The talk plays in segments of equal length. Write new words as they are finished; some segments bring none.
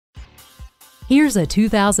Here's a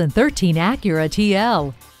 2013 Acura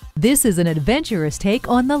TL. This is an adventurous take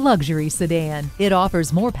on the luxury sedan. It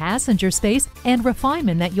offers more passenger space and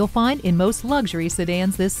refinement that you'll find in most luxury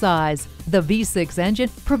sedans this size. The V6 engine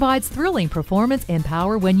provides thrilling performance and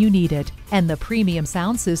power when you need it. And the premium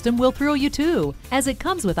sound system will thrill you too, as it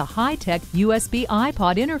comes with a high-tech USB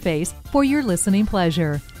iPod interface for your listening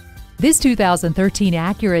pleasure. This 2013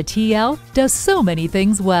 Acura TL does so many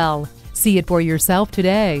things well. See it for yourself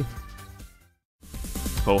today.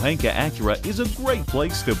 Pohanka Acura is a great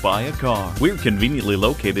place to buy a car. We're conveniently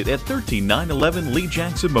located at 13911 Lee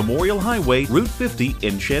Jackson Memorial Highway, Route 50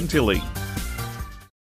 in Chantilly.